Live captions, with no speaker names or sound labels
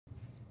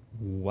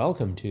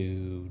Welcome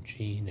to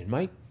Gene and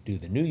Mike do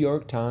the New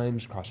York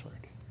Times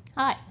crossword.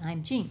 Hi,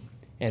 I'm Jean.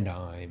 And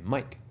I'm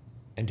Mike.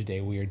 And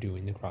today we are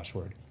doing the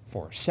crossword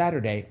for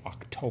Saturday,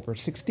 October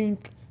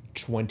 16th,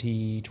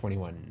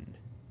 2021.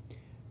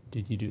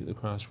 Did you do the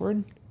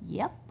crossword?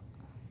 Yep.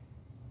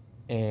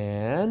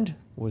 And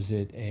was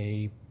it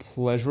a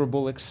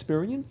pleasurable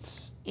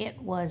experience? It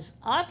was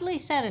oddly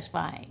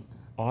satisfying.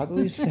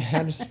 Oddly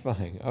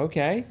satisfying.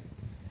 Okay.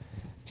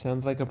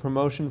 Sounds like a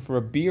promotion for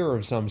a beer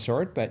of some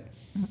sort, but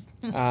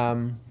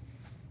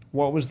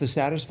what was the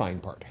satisfying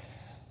part?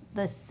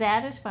 The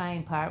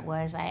satisfying part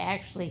was I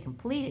actually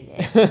completed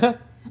it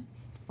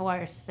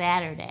for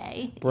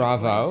Saturday.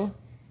 Bravo.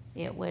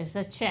 It was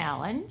a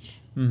challenge,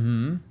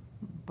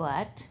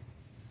 but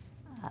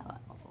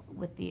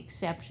with the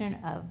exception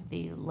of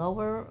the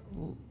lower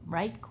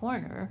right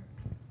corner,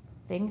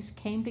 things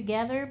came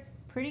together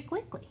pretty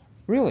quickly.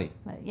 Really?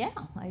 But yeah,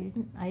 I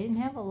didn't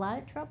have a lot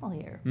of trouble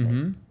here.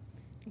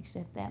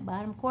 Except that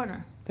bottom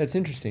corner. That's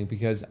interesting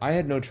because I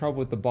had no trouble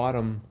with the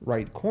bottom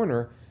right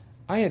corner.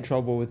 I had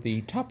trouble with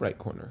the top right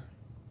corner.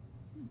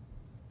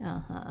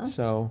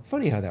 So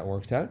funny how that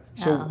works out.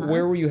 So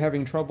where were you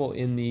having trouble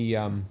in the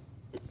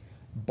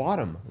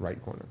bottom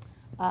right corner?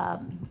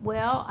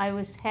 Well, I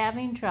was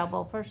having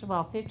trouble. First of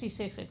all,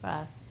 56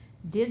 across.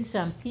 Did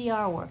some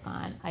PR work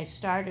on. I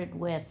started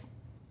with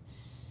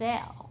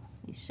sell.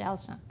 You sell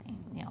something,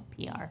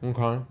 PR.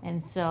 Okay.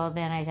 And so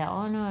then I thought,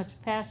 oh no, it's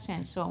past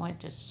tense, so I went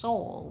to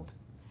sold.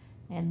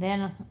 And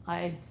then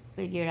I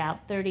figured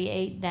out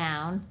 38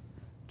 down,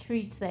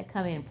 treats that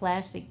come in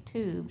plastic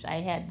tubes.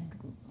 There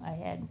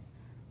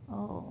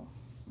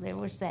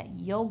was that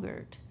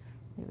yogurt.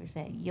 There was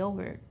that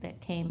yogurt that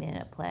came in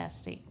a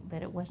plastic,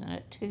 but it wasn't a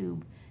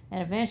tube.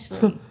 And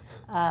eventually,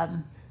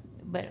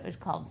 but it was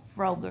called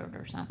Frogurt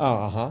or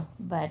something.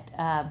 But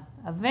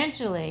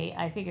eventually,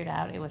 I figured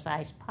out it was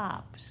Ice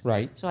Pops.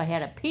 Right. So I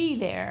had a P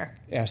there.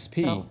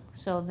 SP.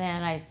 So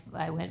then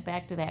I went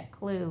back to that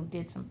clue,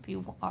 did some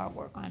PR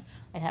work on.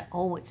 I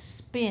thought, it's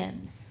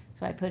spin.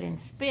 So I put in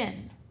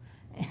spin.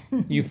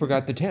 You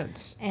forgot the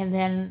tense. And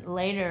then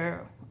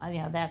later,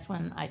 that's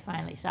when I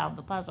finally solved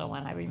the puzzle,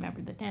 when I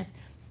remembered the tense.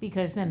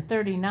 Because then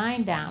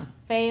 39 down,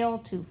 fail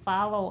to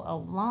follow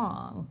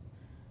along.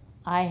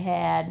 I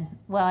had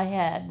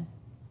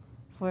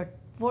for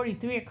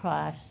 43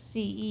 across,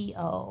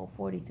 CEO,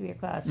 43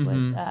 across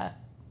was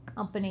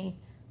company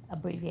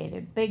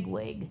abbreviated,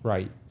 bigwig.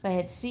 Right. So I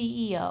had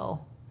CEO.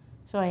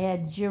 So I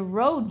had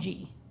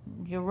Jiroji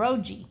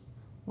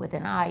with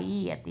an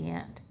IE at the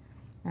end.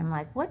 I'm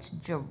like, what's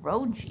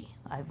Jiroji?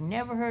 I've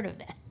never heard of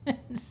that.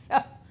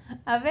 So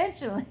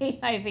eventually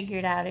I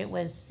figured out it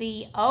was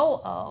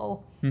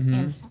COO,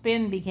 and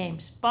spin became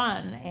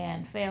spun,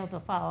 and fail to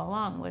follow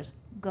along was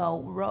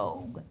go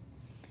rogue.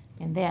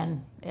 And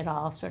then it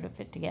all sort of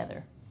fit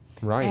together.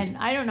 Right. And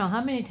I don't know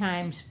how many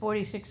times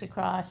 46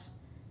 across,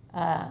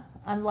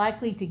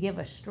 unlikely to give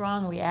a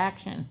strong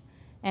reaction.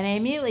 And I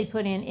immediately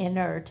put in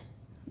inert,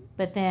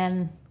 but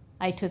then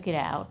I took it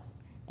out.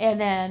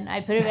 And then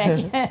I put it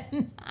back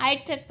in. I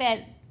took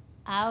that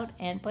out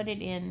and put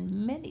it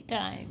in many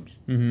times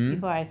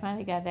before I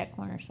finally got that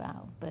corner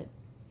solved. But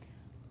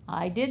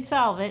I did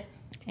solve it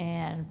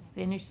and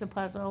finished the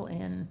puzzle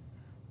in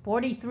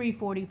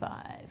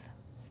 43:45.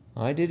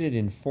 I did it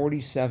in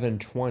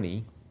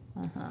 47:20.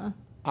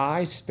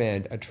 I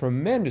spent a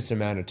tremendous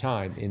amount of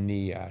time in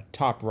the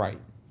top right,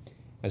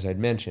 as I'd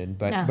mentioned,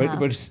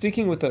 but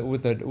sticking with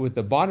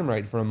the bottom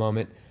right for a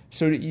moment.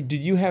 So did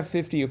you have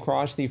 50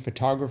 across the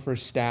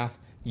photographer's staff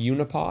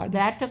unipod?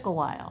 That took a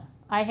while.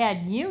 I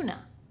had UNI,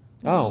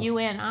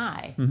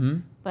 UNI,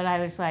 but I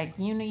was like,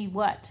 uni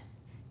what?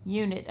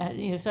 Unit.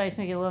 So I was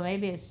thinking, well,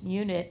 maybe it's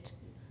unit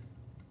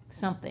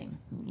something,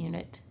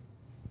 unit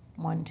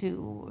 1,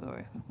 2,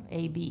 or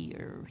AB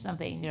or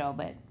something,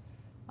 but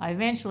I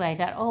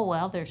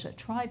thought, there's a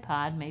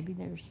tripod, maybe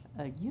there's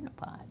a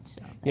unipod.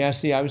 So yeah,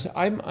 see,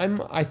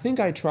 I think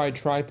I tried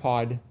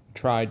tripod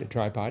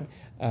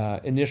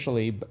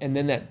initially, and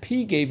then that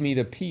P gave me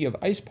the P of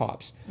Ice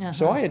Pops.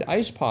 So I had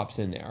Ice Pops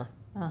in there.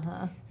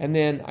 And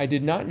then I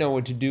did not know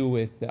what to do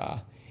with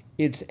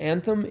its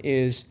anthem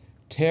is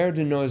Terre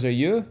de nos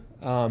yeux.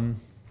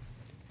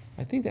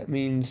 I think that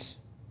means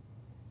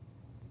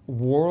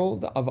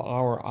world of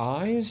our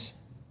eyes.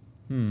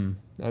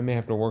 I may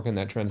have to work on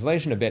that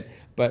translation a bit,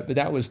 but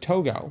that was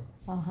Togo.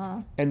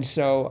 And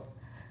so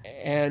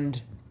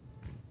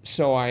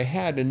I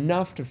had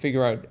enough to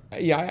figure out.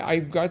 Yeah, I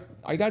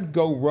got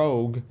go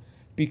rogue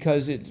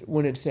because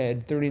when it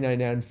said 39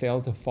 down,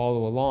 failed to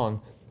follow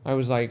along, I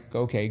was like,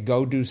 okay,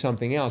 go do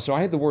something else. So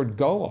I had the word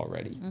go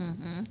already.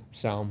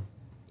 So,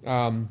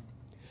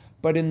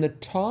 but in the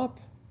top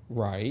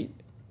right,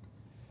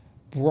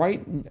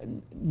 bright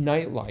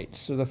night lights.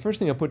 So the first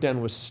thing I put down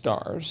was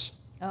stars.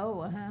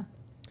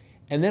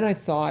 And then I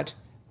thought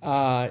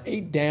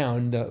 8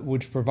 down,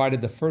 which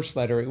provided the first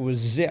letter, it was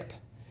zip.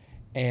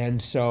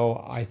 And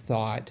so I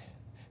thought,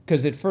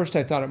 because at first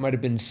I thought it might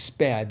have been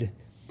sped,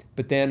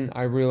 but then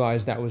I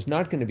realized that was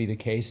not going to be the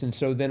case. And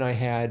so then I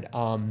had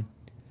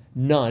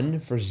none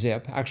for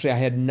zip. Actually, I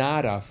had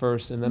nada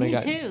first, and then Me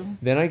too.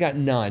 then I got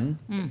none.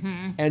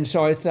 Mm-hmm. And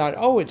so I thought,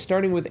 oh, it's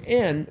starting with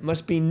N,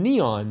 must be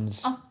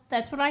neons. Oh,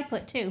 that's what I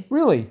put too.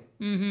 Really?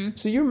 Mm-hmm.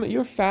 So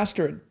you're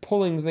faster at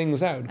pulling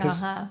things out.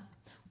 'Cause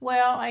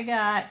Well, I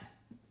got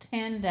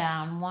 10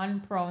 down,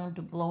 1 prone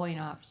to blowing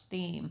off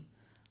steam.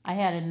 I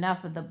had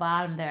enough at the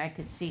bottom there I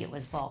could see it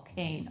was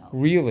volcano.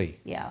 Really?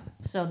 Yeah.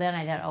 So then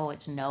I thought, oh,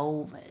 it's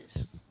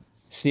novas.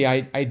 See,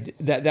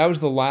 that was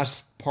the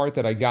last part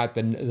that I got,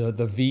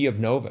 the V of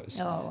novas.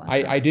 Oh,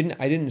 I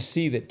didn't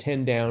see that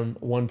 10 down,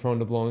 1 prone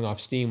to blowing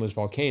off steam was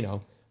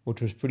volcano, which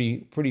was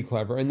pretty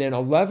clever. And then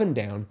 11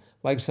 down,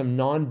 like some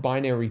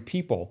non-binary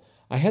people.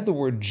 I had the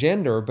word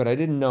gender, but I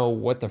didn't know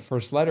what the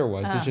first letter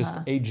was. It's just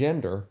a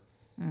gender,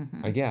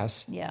 I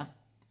guess. Yeah.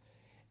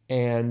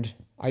 And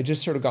I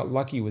just sort of got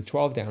lucky with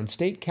 12 down.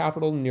 State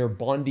capital near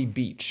Bondi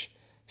Beach,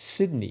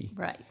 Sydney.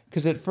 Right.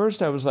 Because at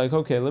first I was like,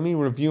 okay, let me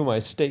review my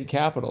state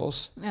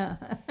capitals.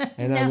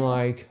 And I'm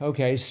like,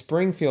 okay,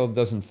 Springfield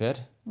doesn't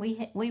fit.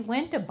 We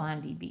went to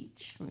Bondi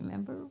Beach,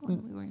 remember,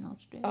 when we were in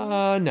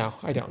Australia? No,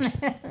 I don't.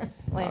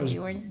 When we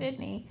were in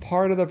Sydney.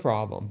 Part of the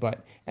problem,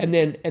 but and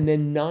then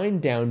 9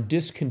 down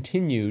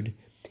discontinued.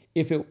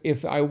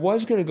 If I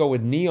was going to go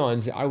with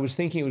neons, I was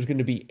thinking it was going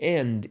to be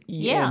end,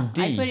 E-N-D. Yeah,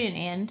 I put in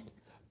end.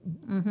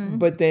 Mm-hmm.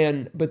 But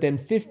then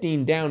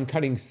 15 down,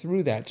 cutting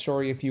through that.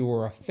 Sorry if you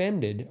were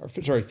offended. Or,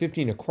 sorry,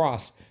 15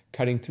 across,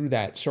 cutting through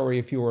that. Sorry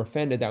if you were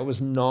offended. That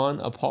was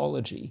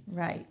non-apology.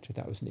 Right. Which I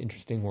thought was an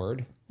interesting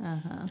word.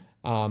 Uh-huh.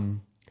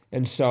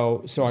 And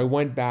so I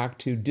went back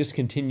to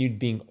discontinued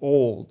being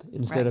old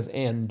instead of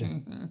end.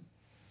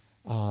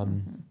 Mm-hmm.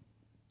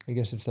 I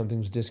guess if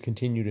something's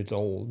discontinued, it's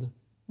old.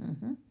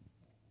 Mm-hmm.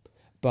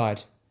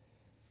 But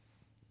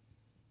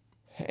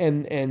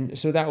and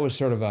so that was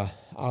sort of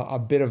a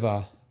bit of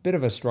a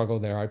struggle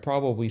there. I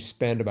probably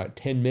spent about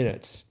 10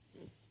 minutes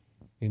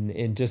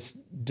in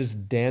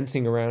just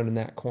dancing around in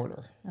that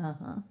corner.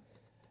 Uh-huh.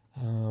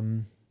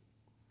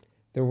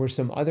 There were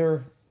some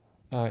other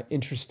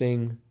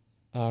interesting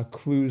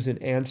clues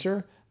and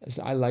answer.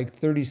 I like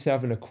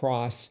 37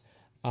 across,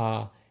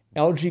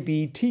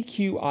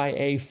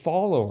 LGBTQIA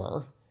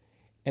follower,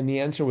 and the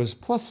answer was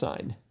plus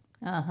sign.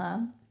 Uh-huh.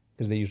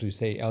 Because they usually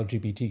say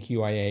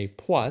LGBTQIA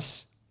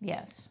plus.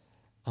 Yes.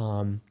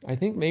 I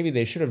think maybe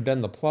they should have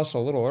done the plus a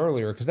little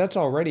earlier, because that's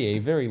already a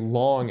very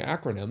long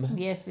acronym.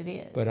 Yes, it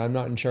is. But I'm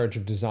not in charge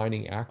of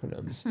designing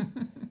acronyms.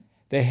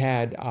 They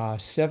had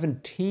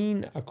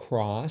 17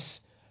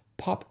 across,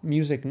 pop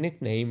music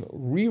nickname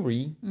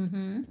Riri,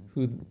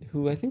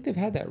 who I think they've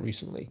had that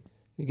recently.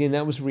 Again,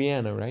 that was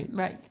Rihanna, right?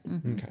 Right.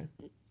 Mm-hmm. Okay.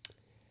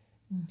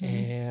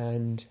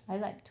 And I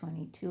like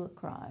 22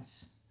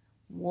 across.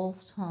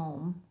 Wolf's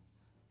Home,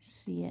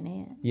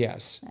 CNN.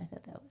 yes, I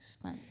thought that was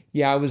funny.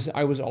 yeah,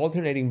 I was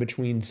alternating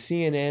between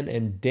CNN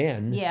and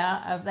Den.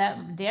 Yeah,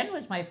 that Den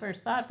was my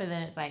first thought, but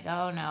then it's like,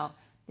 oh no,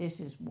 this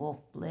is Wolf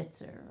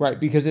Blitzer. Right,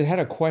 because it had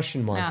a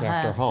question mark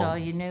after home. So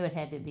you knew it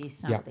had to be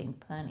something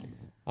punny.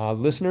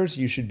 Listeners,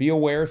 you should be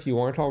aware, if you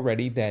aren't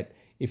already, that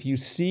if you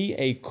see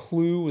a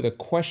clue with a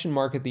question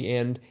mark at the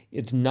end,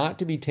 it's not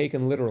to be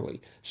taken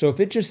literally. So if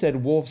it just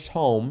said Wolf's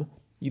Home,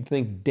 you'd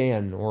think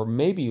Den or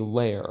maybe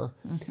Lair.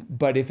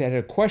 But if it had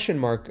a question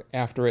mark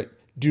after it,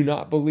 do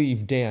not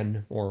believe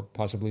Den or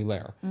possibly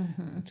Lair.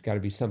 It's got to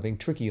be something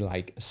tricky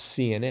like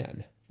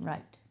CNN.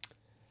 Right.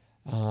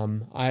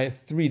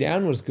 3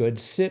 down was good.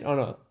 Sit on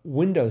a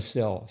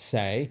windowsill,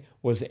 say,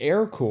 was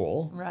air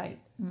cool. Right.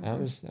 That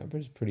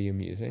was pretty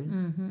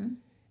amusing.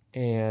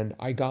 And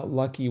I got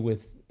lucky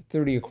with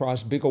 30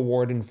 across, big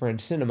award in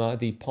French cinema,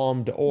 the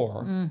Palme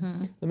d'Or.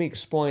 Let me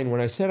explain.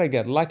 When I said I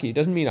got lucky, it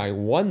doesn't mean I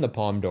won the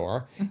Palme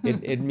d'Or.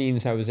 It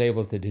means I was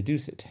able to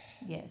deduce it.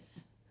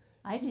 Yes.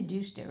 I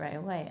deduced it right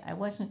away. I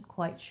wasn't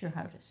quite sure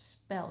how to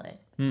spell it,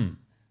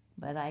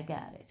 but I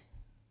got it.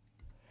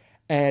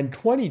 And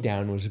 20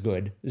 down was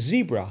good.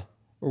 Zebra,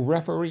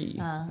 referee.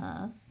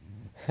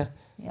 Uh-huh.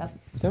 Yep.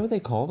 Is that what they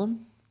call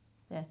them?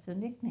 That's a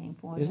nickname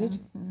for Is them.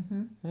 it?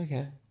 Mm-hmm.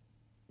 Okay.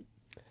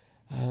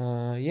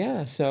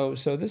 Yeah. So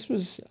this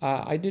was.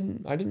 I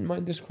didn't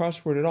mind this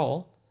crossword at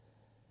all.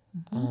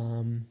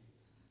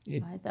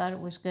 I thought it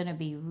was going to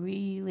be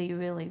really,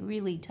 really,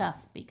 really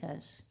tough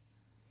because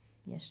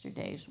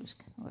yesterday's was,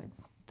 or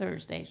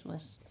Thursday's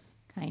was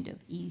kind of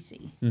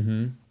easy.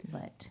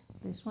 But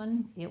this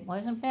one, it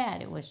wasn't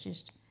bad. It was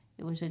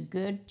a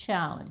good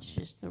challenge,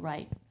 just the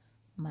right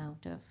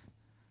amount of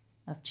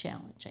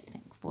challenge, I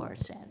think, for a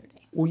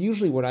Saturday. Well,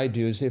 usually what I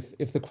do is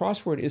if the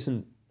crossword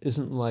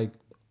isn't like,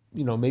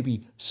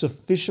 maybe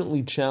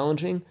sufficiently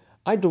challenging,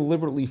 I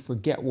deliberately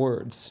forget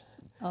words.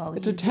 Oh,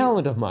 It's a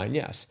talent of mine,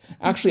 yes.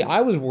 Actually,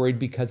 I was worried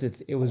because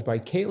it was by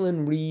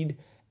Caitlin Reed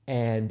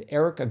and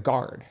Erica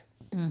Gard.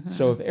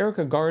 So if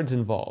Erica Gard's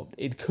involved,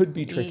 it could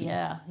be tricky.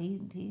 Yeah,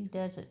 he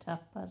does a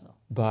tough puzzle.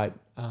 But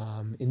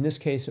in this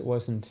case, it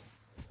wasn't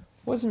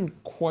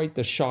quite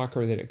the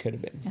shocker that it could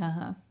have been.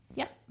 Uh-huh.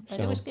 Yep, but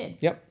it was good.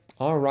 Yep.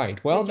 All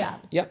right. Well, Good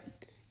job. Yep.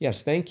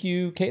 Yes. Thank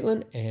you,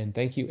 Caitlin, and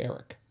thank you,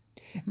 Eric.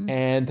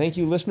 And thank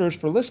you, listeners,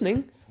 for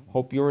listening.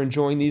 Hope you're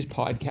enjoying these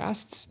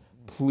podcasts.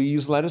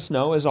 please let us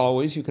know. As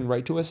always, you can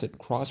write to us at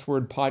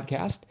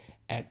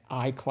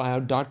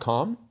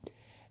crosswordpodcast@icloud.com.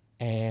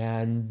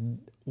 And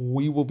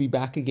we will be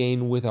back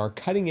again with our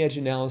cutting edge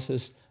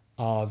analysis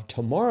of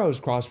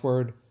tomorrow's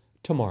crossword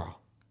tomorrow.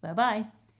 Bye-bye.